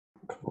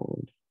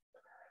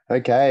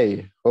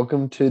Okay,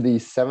 welcome to the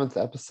seventh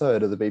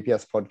episode of the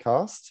BPS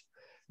podcast.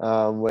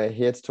 We're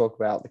here to talk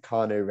about the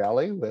Karnu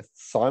Rally with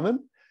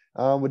Simon.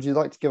 Would you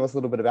like to give us a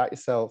little bit about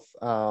yourself,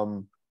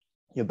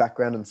 your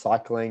background in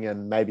cycling,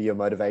 and maybe your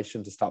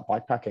motivation to start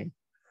bikepacking?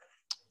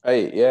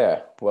 Hey,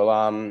 yeah. Well,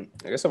 I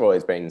guess I've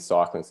always been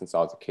cycling since I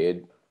was a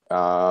kid.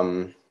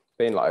 Been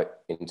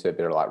into a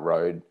bit of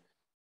road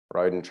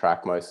and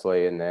track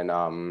mostly, and then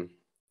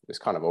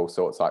just kind of all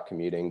sorts like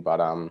commuting.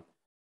 But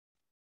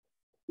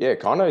yeah,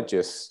 kind of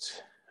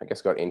just I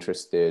guess got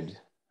interested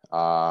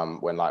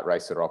when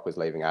Race to Rock was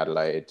leaving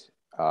Adelaide.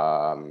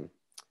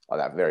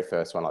 That very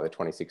first one, like the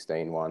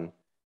 2016 one.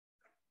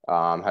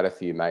 Had a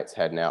few mates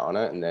heading out on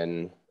it, and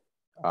then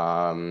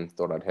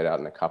thought I'd head out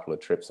on a couple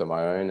of trips on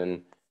my own,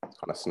 and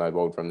kind of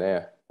snowballed from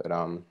there.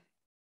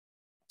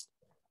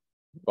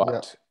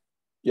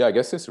 Yeah, I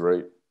guess this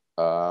route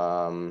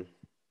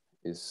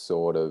is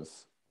sort of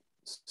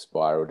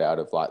spiraled out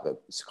of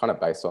it's kind of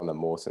based on the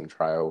Mawson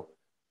Trail,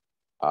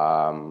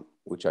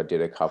 which I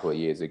did a couple of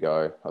years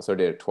ago. I sort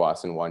of did it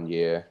twice in 1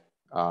 year.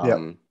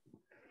 When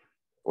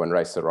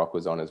Race to Rock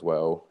was on as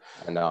well.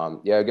 And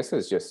yeah, I guess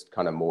there's just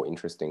kind of more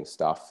interesting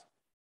stuff.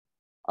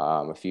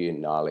 A few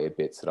gnarlier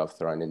bits that I've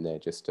thrown in there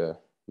just to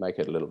make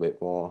it a little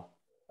bit more,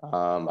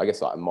 I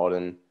guess,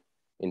 modern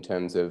in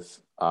terms of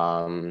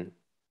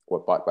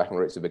what bikepacking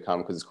routes have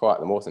become, because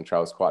the Mawson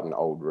Trail is quite an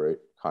old route,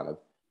 kind of.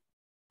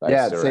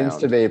 Yeah, it seems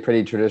to be a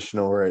pretty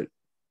traditional route.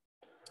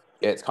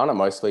 Yeah, it's kind of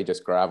mostly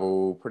just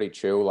gravel, pretty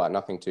chill,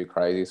 nothing too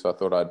crazy. So I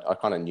thought I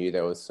kind of knew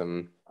there was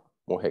some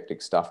more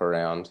hectic stuff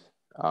around.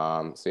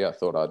 So yeah, I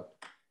thought I'd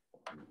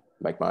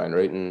make my own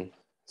route and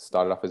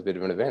start it up as a bit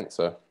of an event.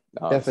 So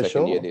yeah, for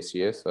second year sure. this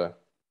year. So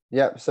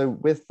yeah, so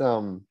with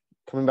going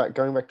back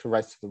to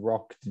Race to the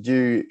Rock, did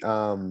you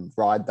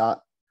ride that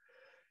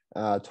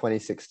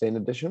 2016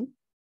 edition?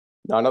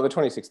 No, not the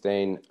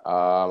 2016.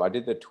 I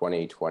did the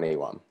 2020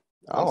 one.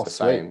 Oh, so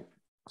sweet. Same,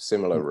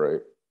 similar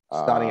route.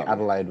 Starting at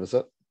Adelaide, was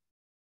it?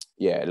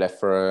 Yeah, left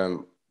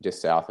from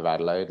just south of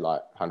Adelaide,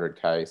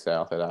 100k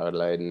south of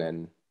Adelaide, and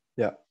then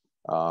yeah,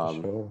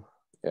 sure.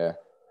 Yeah.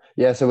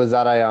 Yeah, so was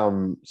that a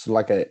an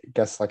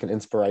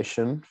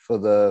inspiration for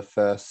the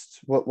first?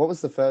 What was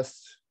the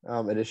first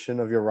edition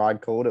of your ride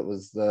called? It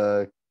was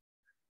can't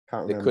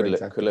remember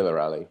exactly. Karnu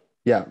Rally.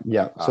 Yeah.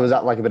 So was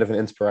that a bit of an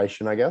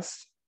inspiration, I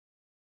guess?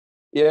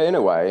 Yeah, in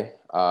a way.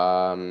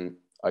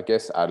 I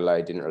guess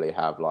Adelaide didn't really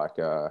have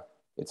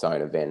its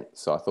own event,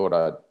 so I thought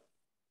I'd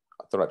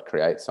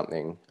create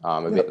something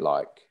a bit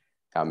like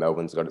how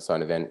Melbourne's got its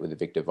own event with the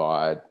Vic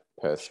Divide.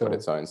 Perth's got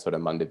its own sort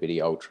of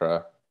Mundabitty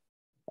Ultra.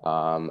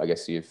 I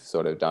guess you've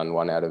sort of done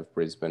one out of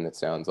Brisbane, it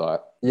sounds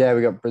like. Yeah,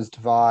 we got Bris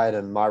Divide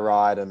and My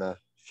Ride and a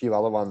few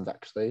other ones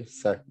actually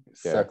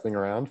circling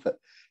around. But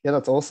yeah,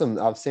 that's awesome.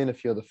 I've seen a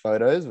few of the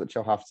photos, which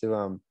I'll have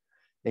to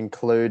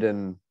include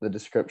in the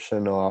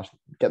description or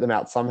get them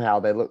out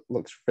somehow. They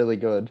looks really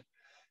good.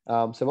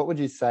 So what would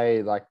you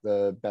say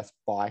the best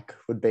bike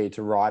would be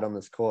to ride on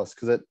this course?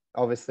 Because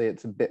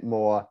it's a bit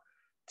more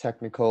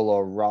technical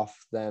or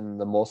rough than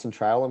the Mawson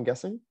Trail, I'm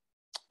guessing.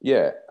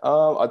 Yeah,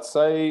 I'd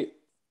say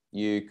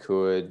you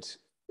could.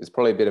 There's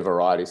probably a bit of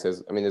variety.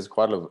 There's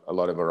quite a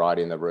lot of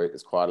variety in the route.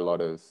 There's quite a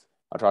lot of.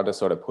 I tried to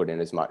sort of put in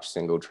as much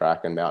single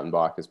track and mountain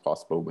bike as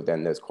possible, but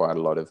then there's quite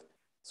a lot of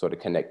sort of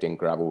connecting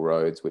gravel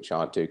roads, which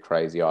aren't too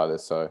crazy either.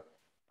 So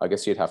I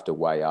guess you'd have to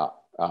weigh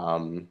up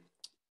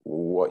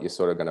what you're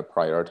sort of going to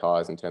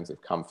prioritize in terms of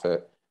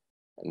comfort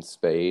and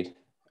speed.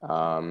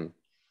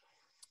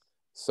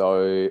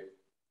 So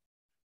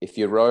if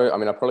you rode, I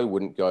probably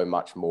wouldn't go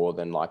much more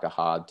than a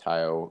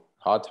hardtail.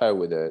 Hardtail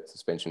with a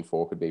suspension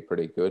fork would be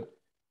pretty good.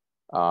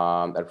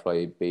 That'd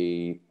probably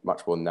be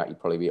much more than that. You'd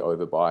probably be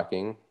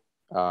overbiking.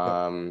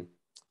 And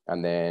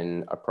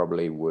then I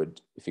probably would,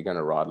 if you're going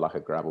to ride a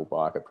gravel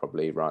bike, I'd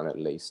probably run at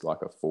least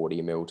a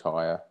 40 mil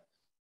tire.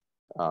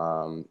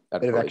 Bit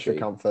of extra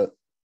comfort.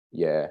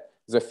 Yeah.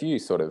 There's a few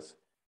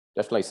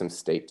definitely some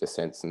steep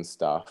descents and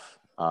stuff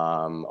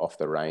off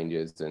the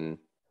ranges and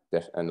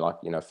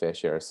fair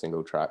share of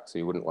single track. So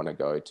you wouldn't want to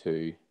go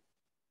too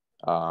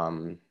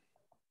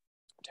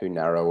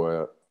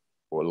narrow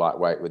or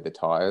lightweight with the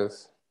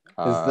tires.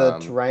 Is the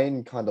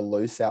terrain kind of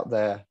loose out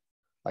there?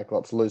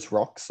 Lots of loose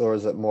rocks, or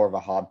is it more of a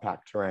hard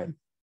packed terrain?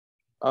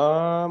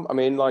 Yeah,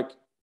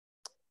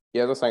 as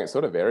I was saying, it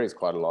sort of varies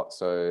quite a lot.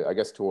 So I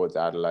guess towards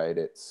Adelaide,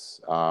 it's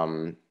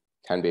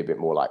can be a bit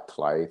more like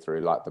clay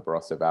through the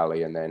Barossa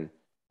Valley, and then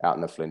out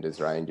in the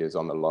Flinders Ranges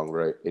on the long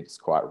route, it's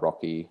quite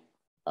rocky.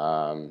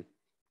 So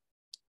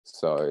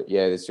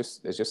yeah, there's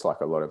just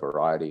a lot of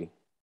variety.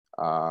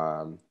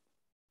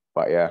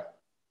 But yeah,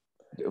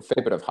 a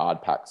fair bit of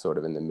hard pack sort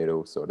of in the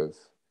middle,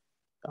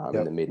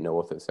 in the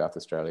mid-north of South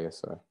Australia.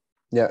 So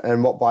yeah,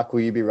 and what bike will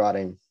you be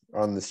riding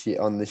on this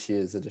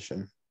year's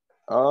edition?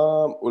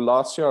 Well,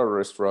 last year I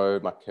just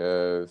rode my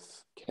Curve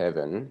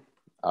Kevin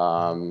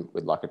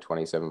with a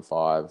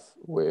 27.5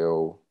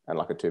 wheel and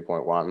a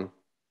 2.1.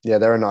 Yeah,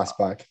 they're a nice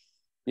bike.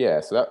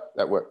 Yeah, so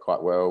that worked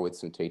quite well with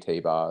some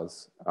TT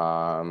bars.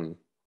 Yeah,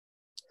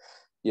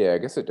 I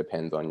guess it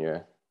depends on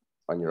your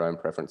own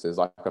preferences.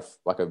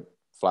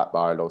 flat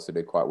bar, I'd also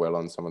do quite well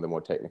on some of the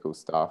more technical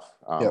stuff.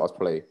 I Yep.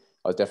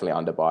 was definitely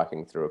under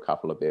biking through a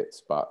couple of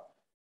bits, but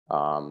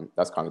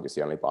that's kind of just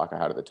the only bike I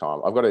had at the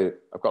time. I've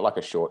got like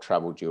a short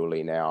travel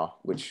dually now,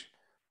 which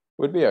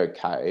would be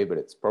okay, but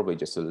it's probably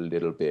just a A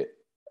little bit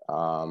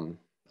overkill.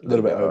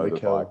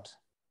 overbiked.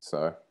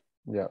 So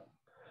Yeah,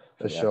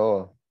 for yeah.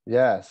 sure.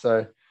 Yeah.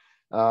 So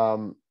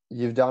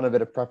you've done a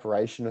bit of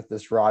preparation with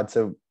this ride.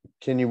 So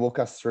can you walk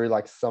us through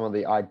like some of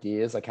the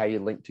ideas, like how you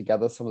link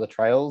together some of the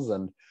trails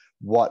and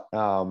what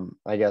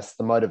I guess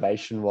the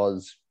motivation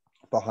was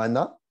behind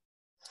that?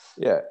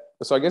 Yeah.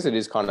 So I guess it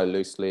is kind of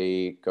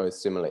loosely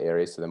goes similar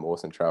areas to the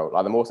Mawson Trail.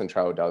 Like the Mawson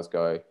Trail does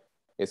go,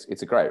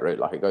 it's a great route.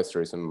 Like it goes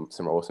through some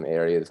awesome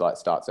areas. Like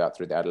starts out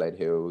through the Adelaide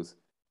Hills,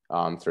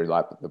 through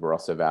like the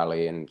Barossa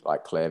Valley and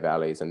like Clare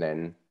Valleys, and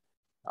then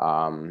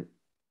um,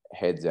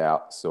 heads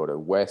out sort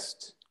of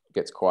west,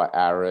 gets quite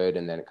arid,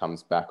 and then it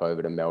comes back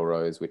over to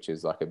Melrose, which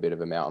is like a bit of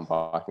a mountain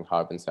biking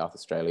hub in South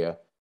Australia,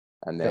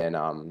 and Yep.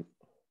 then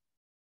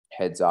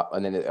heads up.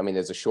 And then, I mean,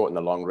 there's a short and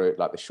a long route.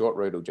 Like the short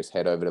route will just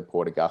head over to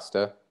Port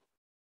Augusta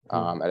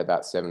at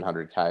about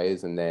 700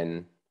 Ks. And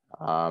then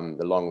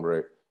the long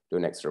route, do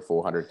an extra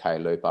 400 K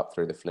loop up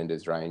through the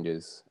Flinders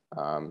Ranges,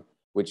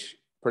 which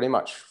pretty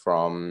much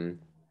from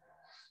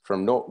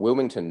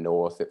Wilmington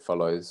north, it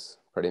follows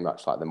pretty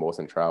much like the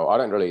Mawson Trail.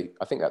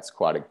 I think that's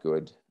quite a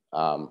good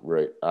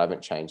route. I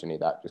haven't changed any of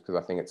that just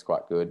because I think it's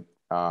quite good.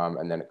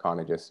 And then it kind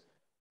of just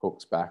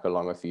hooks back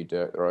along a few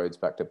dirt roads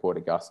back to Port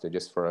Augusta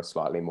just for a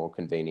slightly more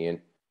convenient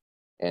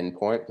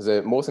endpoint. Because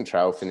the Mawson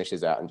Trail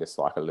finishes out in just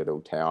like a little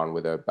town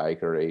with a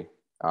bakery,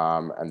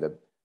 and the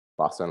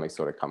bus only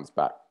sort of comes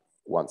back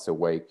once a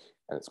week,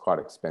 and it's quite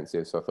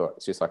expensive. So I thought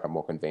it's just like a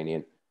more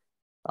convenient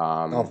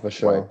Oh, for way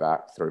sure.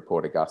 back through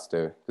Port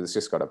Augusta, because it's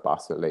just got a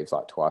bus that leaves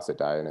like twice a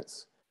day, and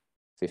it's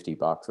 $50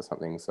 or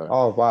something. So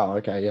Oh, wow.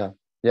 Okay. Yeah.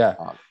 Yeah.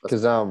 that's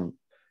Because,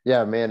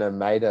 yeah, me and a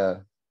mate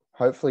are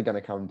hopefully going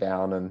to come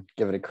down and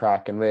give it a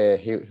crack. And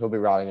he'll be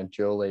riding a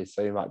dually,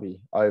 so he might be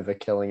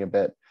overkilling a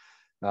bit.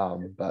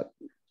 But,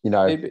 you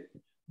know, be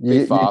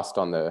you fast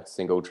on the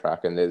single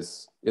track, and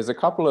there's a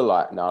couple of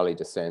like gnarly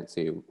descents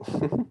you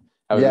have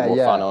a bit yeah, more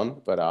fun yeah.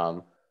 on,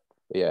 but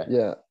yeah,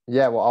 Yeah.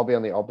 Yeah. Well, I'll be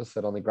on the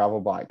opposite on the gravel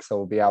bike. So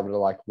we'll be able to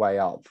like weigh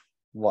up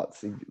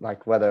what's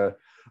like whether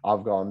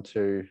I've gone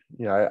to,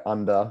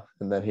 under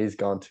and then he's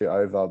gone to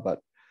over.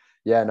 But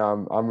yeah,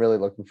 no, I'm really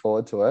looking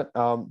forward to it.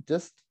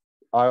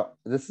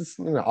 This is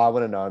something that I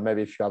want to know, and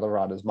maybe a few other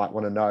riders might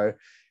want to know,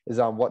 is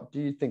what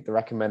do you think the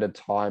recommended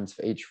times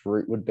for each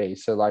route would be?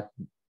 So like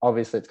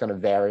obviously it's going to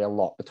vary a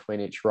lot between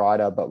each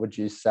rider, but would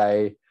you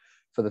say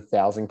for the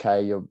 1,000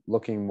 K, you're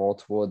looking more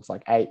towards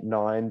like 8,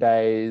 9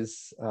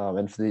 days?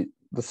 And for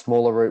the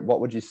smaller route, what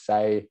would you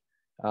say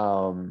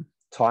time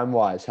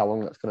wise, how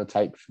long that's going to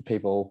take for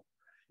people,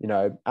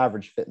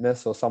 average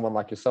fitness or someone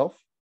like yourself?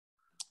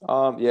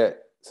 yeah.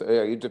 So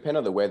it depends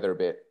on the weather a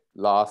bit.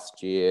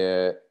 Last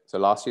year's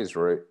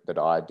route that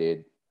I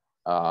did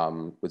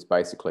was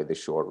basically the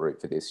short route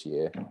for this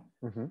year.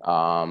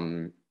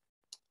 Mm-hmm.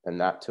 And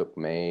that took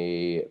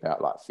me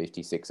about like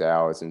 56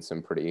 hours in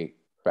some pretty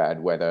bad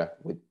weather.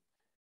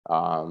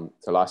 So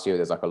last year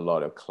there's like a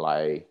lot of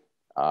clay,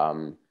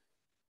 and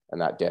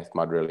that death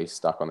mud really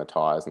stuck on the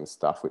tires and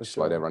stuff, which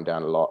slowed everyone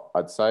down a lot.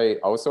 I'd say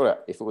I was sort of,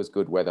 if it was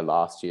good weather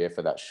last year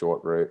for that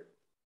short route,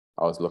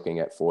 I was looking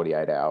at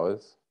 48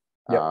 hours.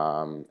 Yep.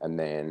 And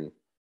then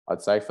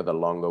I'd say for the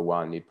longer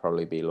one, you'd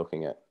probably be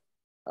looking at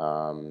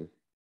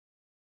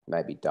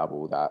maybe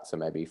double that. So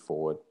maybe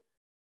four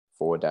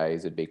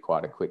days would be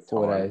quite a quick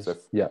 4 days. So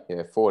Yeah.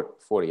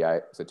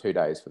 48. So 2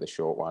 days for the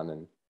short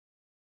one,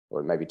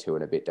 or maybe 2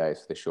 and a bit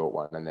days for the short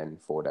one, and then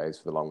 4 days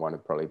for the long one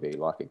would probably be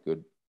like a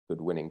good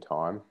winning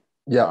time.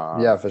 Yeah.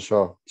 Yeah, for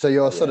sure. So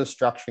you're sort Yeah. of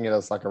structuring it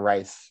as like a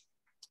race.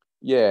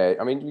 Yeah,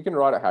 I mean, you can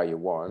write it how you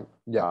want.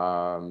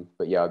 Yeah.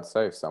 But yeah, I'd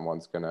say if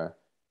someone's gonna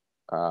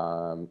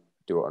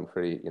do it on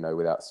pretty,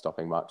 without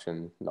stopping much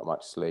and not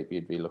much sleep,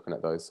 you'd be looking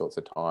at those sorts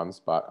of times.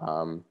 But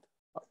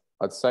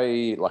I'd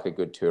say like a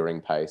good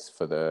touring pace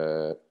for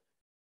the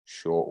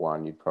short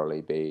one, you'd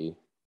probably be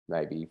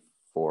maybe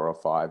 4 or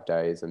 5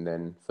 days, and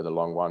then for the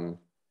long one,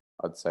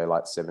 I'd say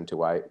like 7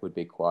 to 8 would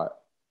be quite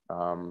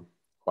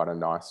a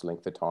nice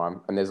length of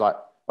time. And there's like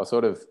I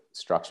sort of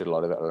structured a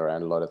lot of it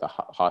around a lot of the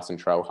Hyson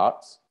Trail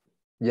huts.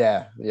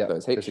 Yeah. Yeah.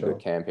 There's For heaps of sure.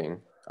 good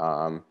camping.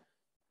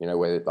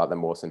 Where like the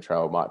Mawson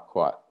Trail might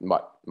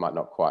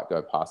not quite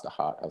go past a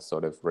hut. I've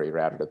sort of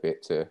rerouted a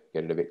bit to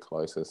get it a bit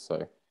closer.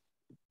 So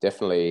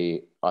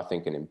definitely, I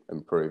think an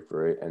improved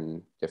route,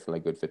 and definitely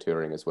good for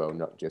touring as well,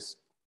 not just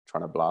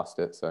trying to blast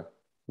it. So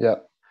Yeah.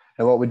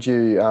 And what would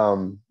you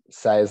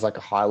say is like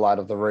a highlight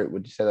of the route?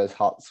 Would you say those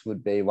huts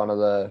would be one of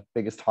the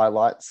biggest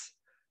highlights?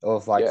 Or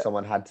if like yeah,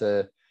 someone had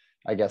to,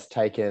 I guess,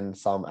 take in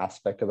some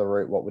aspect of the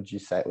route, what would you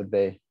say it would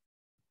be?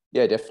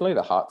 yeah, definitely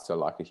the huts are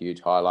like a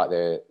huge highlight.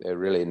 They're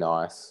really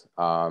nice,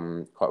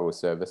 quite well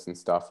serviced and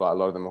stuff. Like a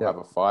lot of them will Yeah. have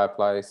a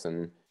fireplace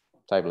and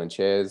table and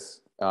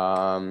chairs.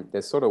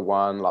 There's sort of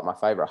one like my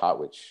favorite hut,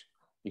 which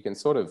you can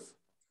sort of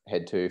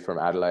head to from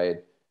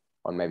Adelaide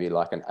on maybe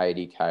like an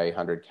 80K,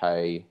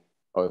 100K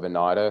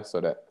overnighter,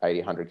 sort of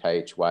 80,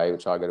 100K each way,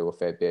 which I go to a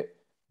fair bit.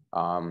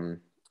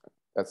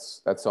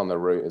 That's on the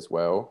route as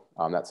well.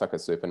 That's like a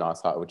super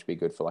nice hut, which would be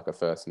good for like a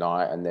first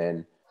night. And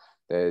then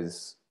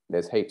there's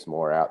heaps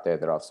more out there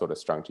that I've sort of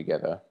strung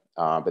together.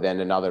 But then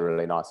another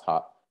really nice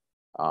hut,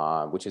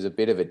 which is a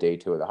bit of a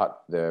detour.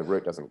 The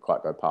route doesn't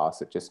quite go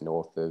past it. Just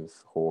north of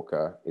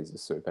Hawker is a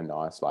super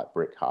nice like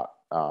brick hut,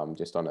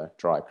 just on a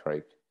dry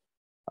creek.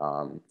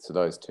 So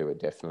those two would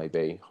definitely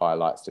be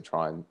highlights to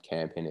try and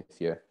camp in if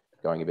you're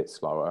going a bit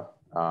slower.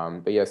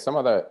 But yeah,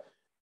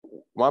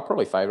 my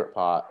probably favorite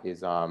part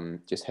is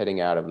just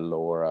heading out of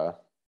Laura.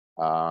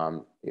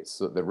 It's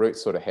the route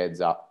sort of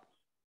heads up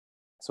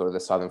sort of the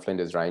Southern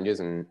Flinders Ranges,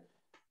 and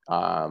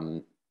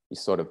you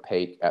sort of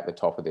peak at the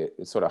top of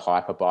it's sort of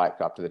hyper bike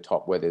up to the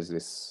top where there's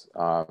this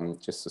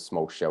just a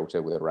small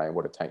shelter with a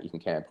rainwater tank you can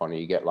camp on,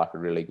 and you get like a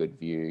really good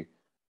view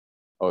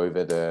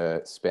over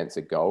the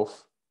Spencer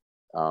Gulf.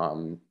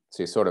 So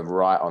you're sort of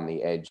right on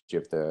the edge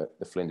of the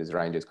Flinders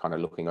Ranges, kind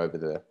of looking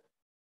over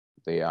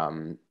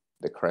the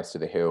crest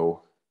of the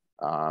hill,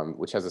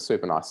 which has a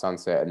super nice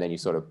sunset, and then you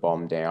sort of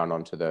bomb down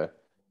onto the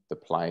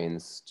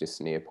plains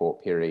just near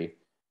Port Pirie,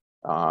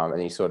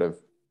 and you sort of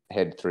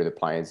head through the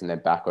plains and then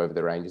back over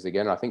the ranges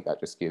again. I think that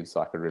just gives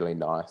like a really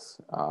nice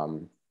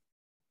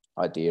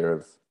idea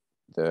of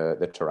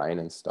the terrain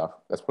and stuff.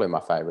 That's probably my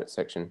favorite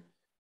section.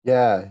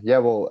 Yeah, yeah.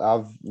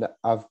 Well,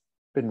 I've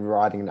been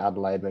riding in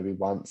Adelaide maybe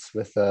once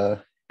with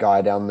a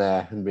guy down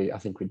there, and I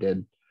think we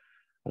did,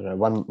 I don't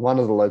know, one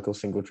of the local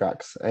single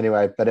tracks.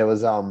 Anyway, but it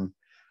was I'm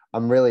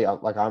really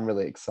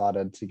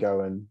excited to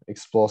go and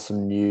explore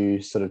some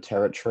new sort of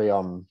territory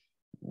on,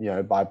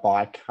 by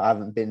bike. I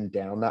haven't been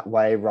down that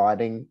way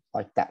riding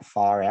like that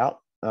far out.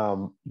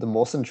 The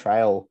Mawson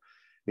Trail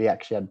we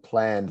actually had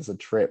planned as a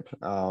trip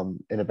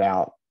in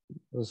about,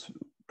 it was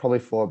probably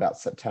for about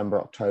September,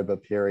 October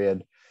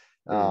period.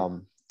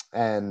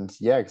 And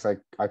yeah, because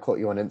I caught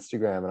you on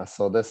Instagram and I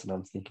saw this and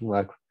I'm thinking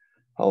like,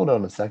 hold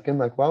on a second,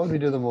 like why would we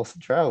do the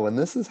Mawson Trail when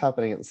this is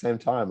happening at the same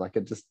time? Like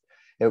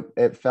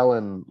it fell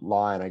in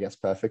line, I guess,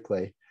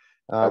 perfectly.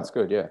 That's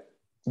good, yeah.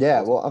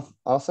 Yeah, well, I've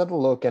also had a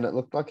look and it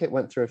looked like it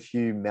went through a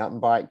few mountain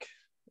bike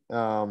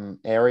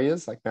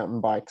areas, like mountain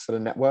bike sort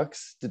of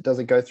networks. Does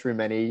it go through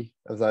many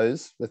of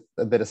those with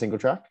a bit of single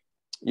track?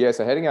 Yeah,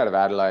 so heading out of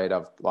Adelaide,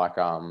 I've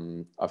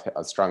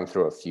strung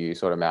through a few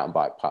sort of mountain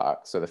bike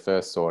parks. So the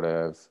first sort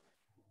of,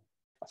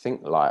 I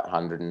think like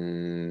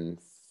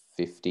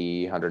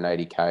 150,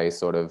 180K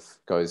sort of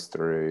goes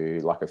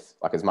through like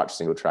as much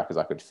single track as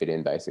I could fit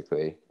in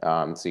basically.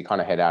 So you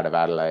kind of head out of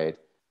Adelaide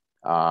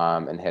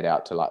and head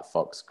out to like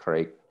Fox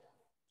Creek,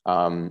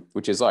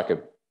 which is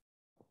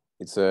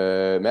it's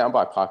a mountain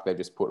bike park they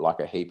just put like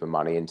a heap of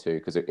money into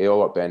because it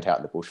all got burnt out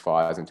in the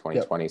bushfires in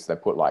 2020. Yep. So they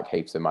put like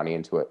heaps of money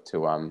into it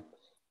to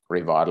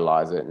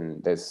revitalize it,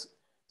 and there's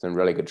some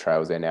really good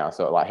trails there now.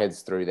 So it like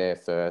heads through there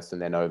first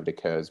and then over to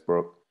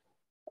Kersbrook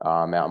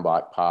mountain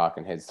bike park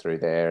and heads through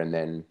there, and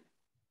then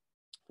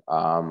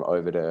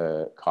over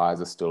to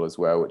Kaiserstuhl as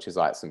well, which is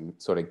like some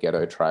sort of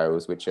ghetto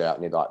trails which are out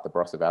near like the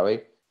Barossa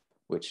Valley,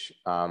 which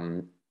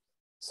some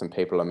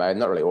people have made,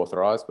 not really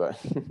authorized, but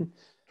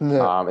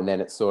yeah. And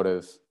then it's sort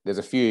of, there's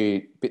a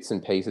few bits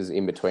and pieces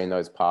in between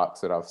those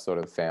parks that I've sort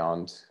of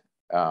found,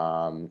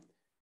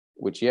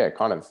 which, yeah,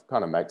 kind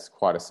of makes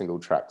quite a single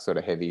track sort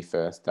of heavy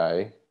first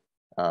day,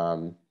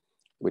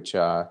 which,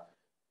 yeah,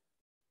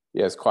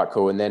 it's quite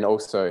cool. And then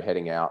also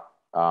heading out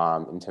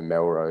into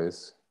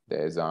Melrose,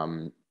 there's,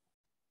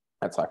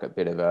 that's like a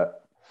bit of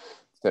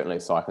certainly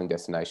a cycling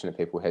destination that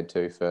people head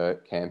to for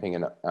camping,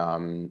 and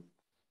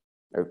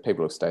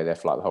people will stay there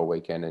for like the whole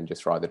weekend and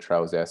just ride the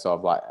trails there. So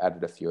I've like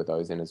added a few of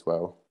those in as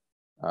well.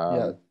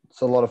 Yeah,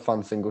 it's a lot of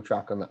fun single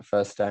track on that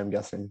first day, I'm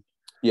guessing.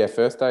 Yeah,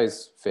 first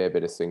day's fair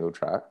bit of single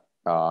track.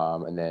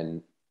 And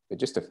then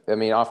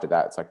after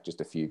that, it's like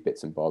just a few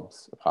bits and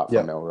bobs apart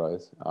from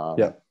Melrose.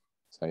 So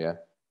yeah.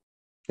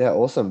 Yeah,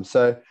 awesome.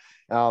 So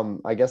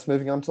I guess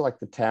moving on to like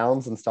the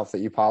towns and stuff that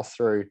you pass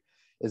through,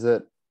 is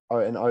it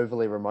an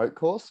overly remote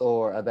course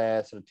or are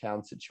there sort of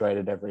towns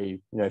situated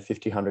every,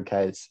 50, 100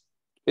 Ks?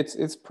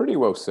 It's pretty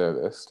well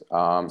serviced.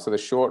 So the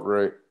short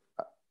route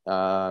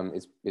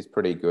is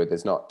pretty good.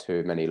 There's not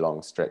too many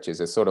long stretches.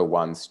 There's sort of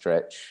one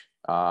stretch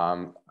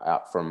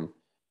out from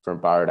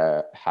Burra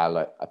to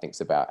Hallett. I think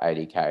it's about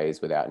 80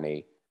 Ks without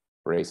any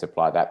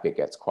resupply. That bit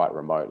gets quite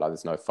remote. Like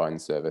there's no phone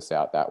service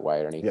out that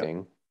way or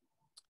anything.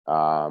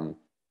 Yep.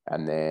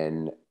 And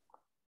then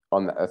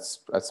that's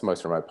the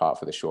most remote part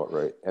for the short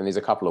route. And there's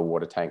a couple of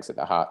water tanks at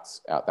the huts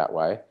out that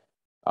way.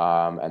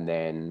 And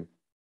then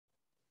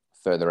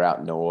further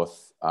out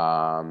north,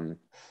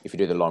 if you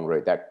do the long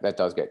route, that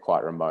does get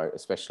quite remote,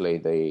 especially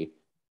the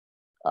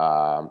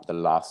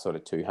last sort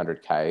of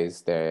 200 Ks.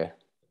 There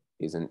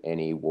isn't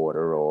any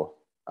water or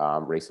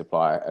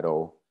resupply at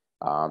all.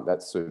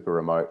 That's super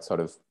remote, sort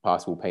of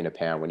past Wilpena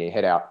Pound. When you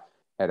head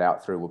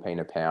out through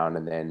Wilpena Pound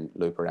and then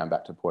loop around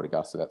back to Port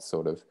Augusta, that's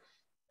sort of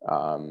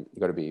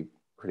you've got to be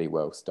pretty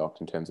well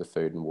stocked in terms of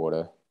food and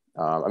water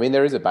I mean,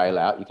 there is a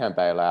bailout. You can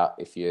bail out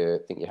if you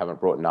think you haven't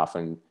brought enough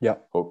and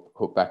Yep.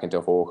 hook back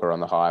into Hawker on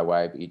the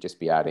highway, but you'd just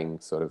be adding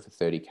sort of a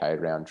 30K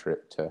round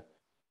trip to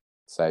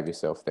save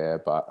yourself there.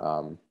 But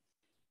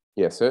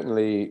yeah,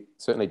 certainly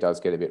does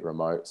get a bit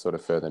remote, sort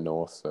of further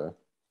north. So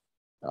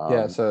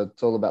Yeah, so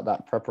it's all about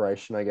that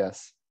preparation, I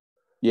guess.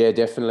 yeah,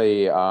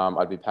 definitely.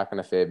 I'd be packing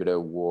a fair bit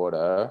of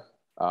water,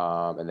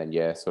 and then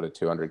yeah, sort of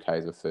 200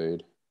 Ks of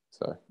food.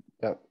 So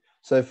Yep.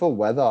 So for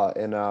weather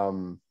in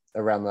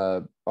around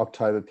the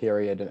October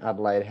period in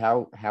Adelaide,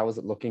 how is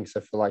it looking?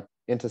 So for like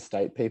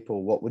interstate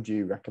people, what would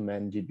you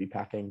recommend you'd be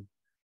packing,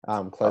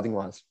 clothing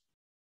wise?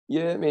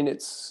 yeah, I mean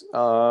it's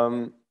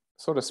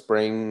sort of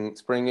spring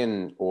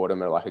and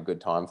autumn are like a good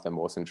time for the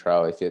Mawson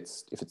Trail. If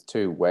it's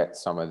too wet,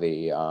 some of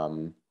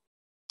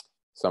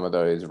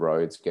those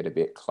roads get a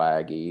bit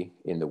claggy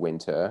in the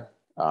winter,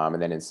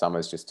 and then in summer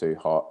it's just too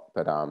hot.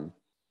 But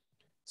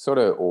sort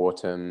of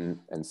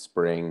autumn and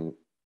spring,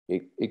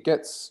 it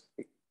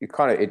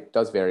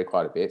does vary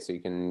quite a bit. So you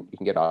can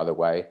get either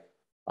way.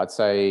 I'd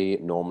say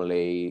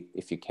normally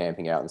if you're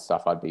camping out and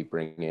stuff, I'd be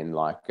bringing in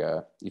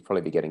you'd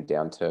probably be getting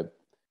down to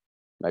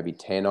maybe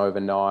 10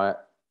 overnight,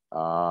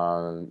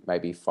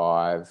 maybe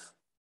 5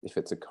 if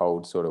it's a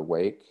cold sort of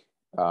week.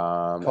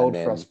 Cold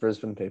for us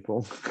Brisbane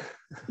people.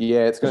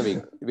 Yeah, it's going to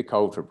be a bit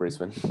cold for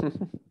Brisbane.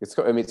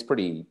 It's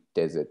pretty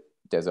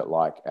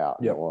desert-like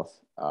out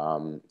north.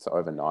 So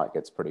overnight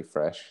gets pretty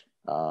fresh.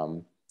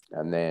 And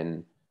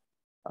then,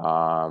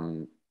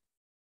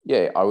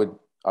 yeah, I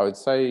would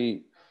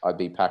say I'd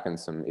be packing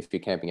some. If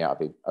you're camping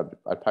out,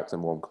 I'd pack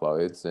some warm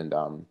clothes, and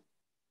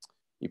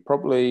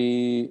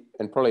probably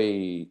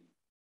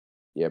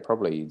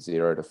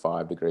 0 to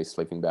 5 degrees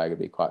sleeping bag would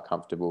be quite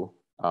comfortable.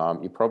 I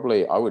would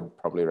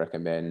probably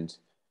recommend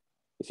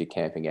if you're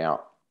camping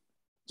out,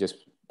 just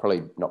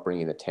probably not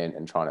bringing the tent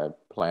and trying to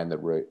plan the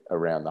route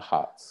around the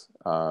huts.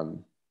 It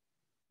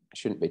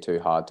shouldn't be too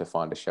hard to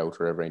find a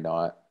shelter every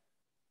night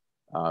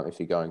if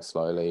you're going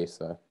slowly.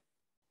 So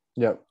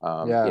Yep.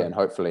 Yeah. and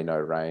hopefully no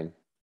rain.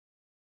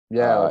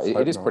 Yeah.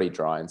 It is pretty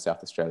dry in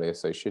South Australia,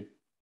 so you should.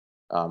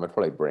 I'd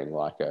probably bring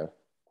like a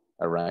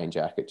rain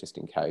jacket just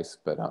in case.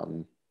 But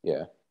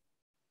yeah,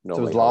 So was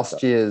normally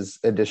last year's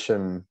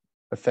edition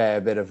a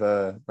fair bit of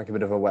a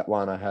wet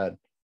one I had?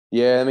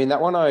 Yeah, I mean that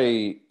one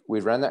we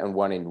ran that in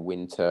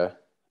winter.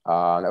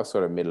 That was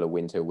sort of middle of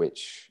winter,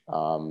 which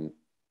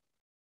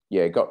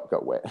yeah,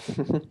 got wet.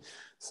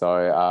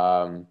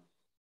 So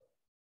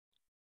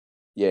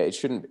yeah, it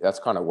shouldn't. That's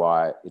kind of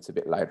why it's a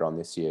bit later on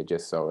this year,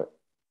 just so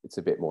it's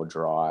a bit more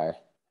dry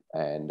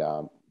and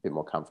a bit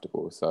more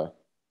comfortable. So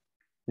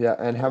yeah.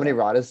 And how many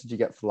riders did you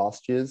get for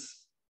last year's?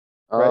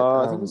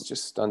 Right. I think it was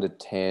just under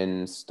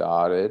 10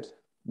 started.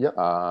 Yep.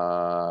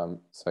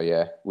 So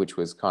yeah, which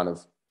was kind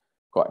of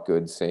quite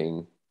good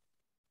seeing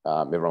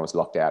everyone was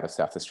locked out of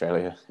South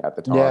Australia at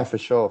the time. Yeah, for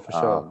sure.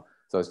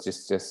 So it's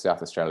just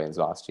South Australians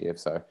last year.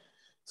 So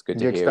it's good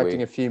to You're hear.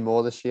 Expecting a few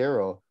more this year,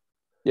 or?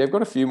 Yeah, I've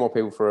got a few more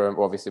people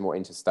for obviously more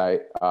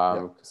interstate,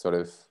 Yep. sort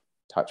of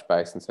touch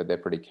base and said they're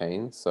pretty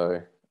keen.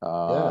 So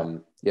yeah,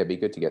 it'd be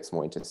good to get some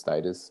more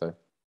interstaters. So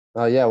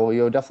oh yeah, well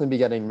you'll definitely be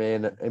getting me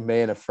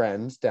and a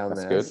friend down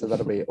that's there, good. so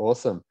that'll be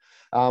awesome.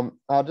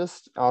 I'll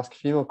just ask a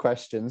few more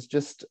questions.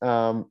 Just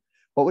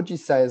what would you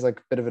say is like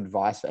a bit of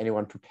advice for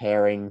anyone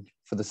preparing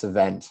for this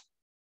event?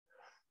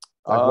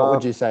 Like, what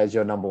would you say is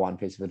your number one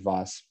piece of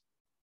advice?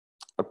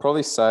 I'd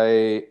probably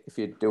say if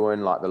you're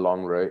doing like the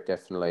long route,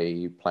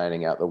 definitely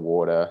planning out the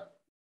water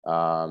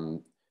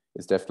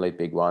is definitely a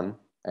big one.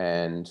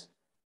 And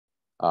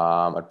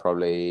I'd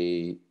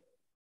probably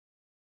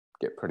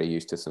get pretty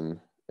used to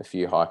a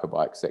few hiker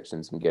bike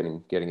sections and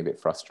getting a bit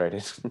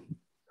frustrated.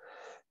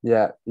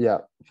 Yeah,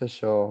 for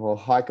sure. Well,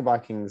 hiker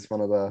biking is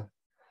one of the,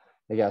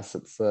 I guess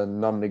it's a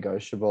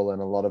non-negotiable in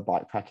a lot of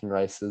bikepacking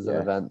races and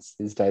events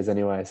these days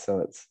anyway. So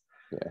it's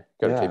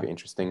got to keep it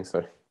interesting.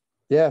 So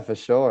yeah, for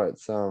sure.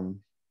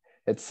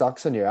 It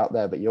sucks when you're out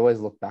there, but you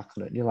always look back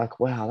on it and you're like,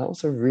 wow, that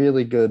was a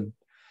really good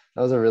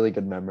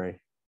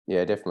memory.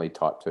 Yeah, definitely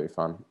type 2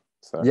 fun.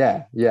 So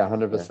yeah,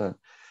 100%.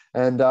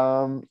 And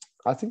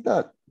I think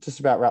that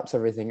just about wraps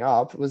everything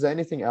up. Was there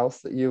anything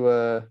else that you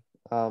were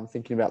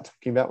thinking about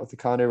talking about with the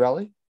Karnu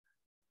Rally?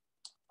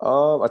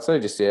 I'd say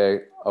just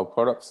I'll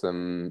put up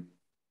some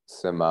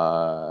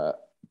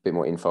bit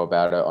more info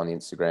about it on the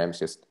Instagram. It's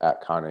just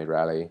at Karnu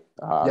Rally.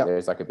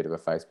 There's like a bit of a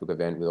Facebook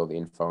event with all the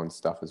info and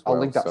stuff as well.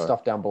 I'll link that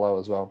stuff down below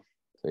as well.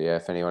 So yeah,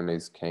 if anyone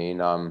is keen,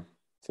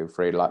 feel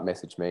free to like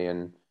message me,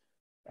 and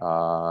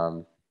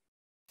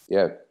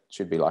yeah, it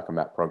should be like a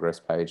map progress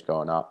page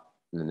going up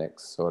in the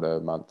next sort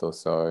of month or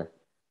so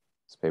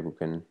people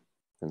can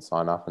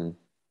sign up and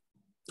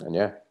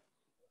yeah.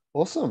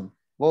 Awesome.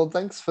 Well,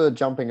 thanks for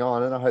jumping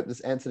on, and I hope this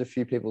answered a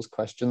few people's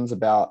questions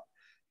about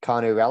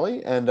Karnu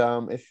Rally. And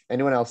if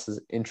anyone else is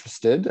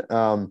interested,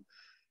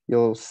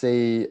 you'll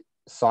see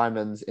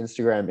Simon's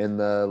Instagram in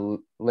the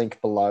link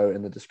below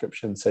in the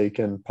description, so you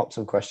can pop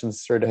some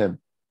questions through to him.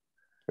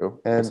 Cool.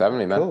 Thanks for having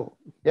me, man. Cool.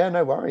 Yeah,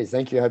 no worries.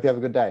 Thank you. I hope you have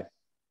a good day.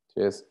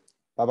 Cheers.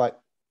 Bye-bye.